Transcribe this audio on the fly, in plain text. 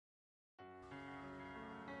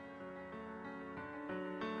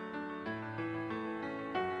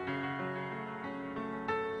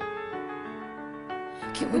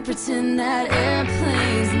Can we pretend that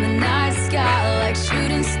airplanes in the night sky like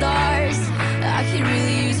shooting stars? I could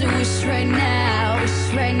really use a wish right now,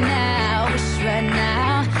 wish right now, wish right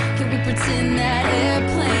now. Can we pretend that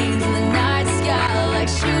airplanes in the night sky like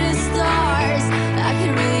shooting stars? I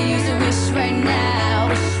could really use a wish right now,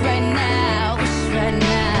 wish right now, wish right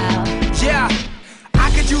now. Yeah,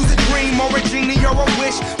 I could use a dream or a genie or a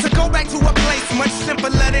wish to go back to a place much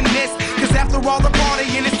simpler than this. Cause after all the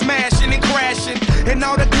partying and smashing and crashing, and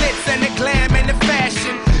all the glitz and the glam and the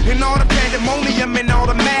fashion, and all the pandemonium and all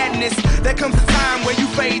the madness, there comes a time where you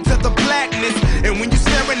fade to the blackness. And when you're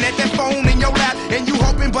staring at that phone in your lap, and you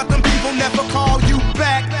hoping but them people never call you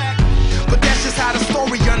back. But that's just how the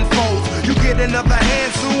story unfolds. You get another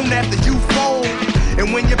hand soon after you fold.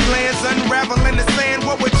 And when your plans unravel in the sand,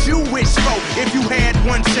 what would you wish for if you had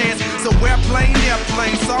one chance? So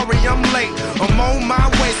airplane, sorry I'm late. I'm on my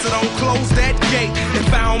way, so don't close that gate.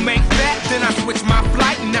 If I don't make that, then I switch my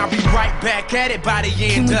flight, and I'll be right back at it by the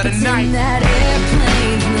end of the night. Can we pretend that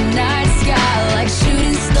airplanes in the night sky like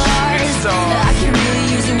shooting stars? I can really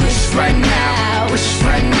use a wish right now, wish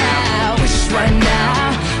right now.